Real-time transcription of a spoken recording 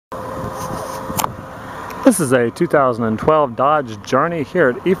This is a 2012 Dodge Journey here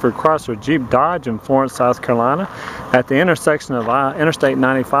at Efird Chrysler Jeep Dodge in Florence, South Carolina at the intersection of Interstate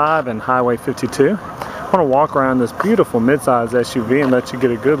 95 and Highway 52. I want to walk around this beautiful midsize SUV and let you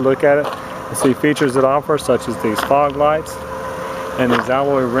get a good look at it and see features it offers, such as these fog lights and these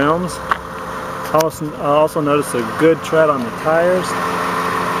alloy rims. I also noticed a good tread on the tires.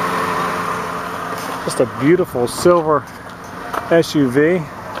 Just a beautiful silver SUV.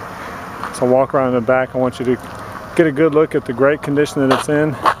 So walk around the back. I want you to get a good look at the great condition that it's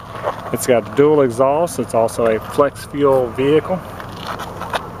in. It's got dual exhaust. It's also a flex fuel vehicle.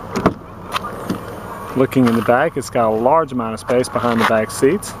 Looking in the back, it's got a large amount of space behind the back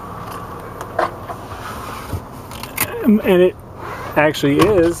seats. And it actually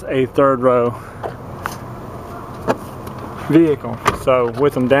is a third row vehicle. So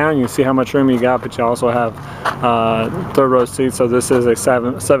with them down, you see how much room you got, but you also have third row seats, so this is a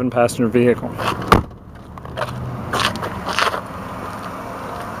seven passenger vehicle.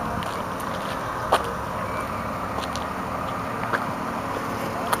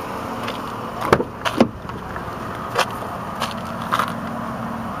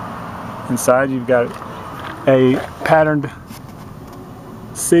 Inside you've got a patterned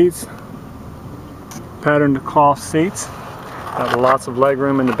seats, patterned cloth seats. Got lots of leg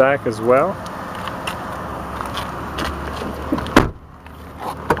room in the back as well.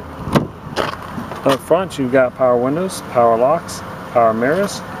 Up front you've got power windows, power locks, power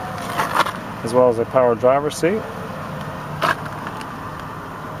mirrors, as well as a power driver's seat.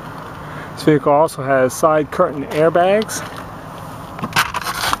 This vehicle also has side curtain airbags.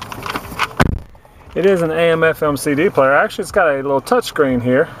 It is an AM/FM CD player. Actually, it's got a little touch screen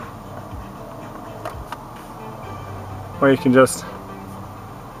here where you can just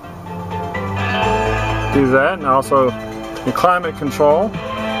do that, and also the climate control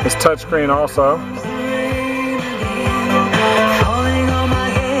is touchscreen also.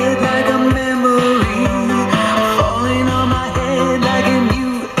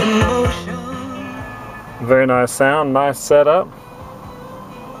 Very nice sound, nice setup.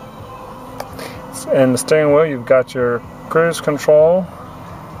 And the steering wheel, you've got your cruise control.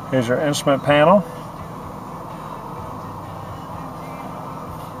 Here's your instrument panel.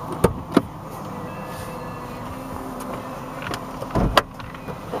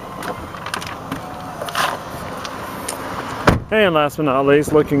 And last but not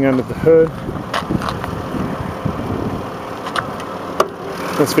least, looking under the hood,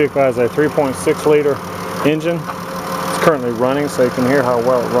 this vehicle has a 3.6 liter engine. It's currently running, so you can hear how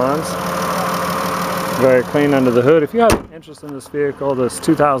well it runs. Very clean under the hood. If you have an interest in this vehicle, this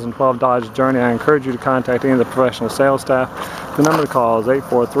 2012 Dodge Journey, I encourage you to contact any of the professional sales staff. The number to call is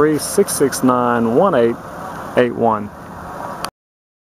 843-669-1881.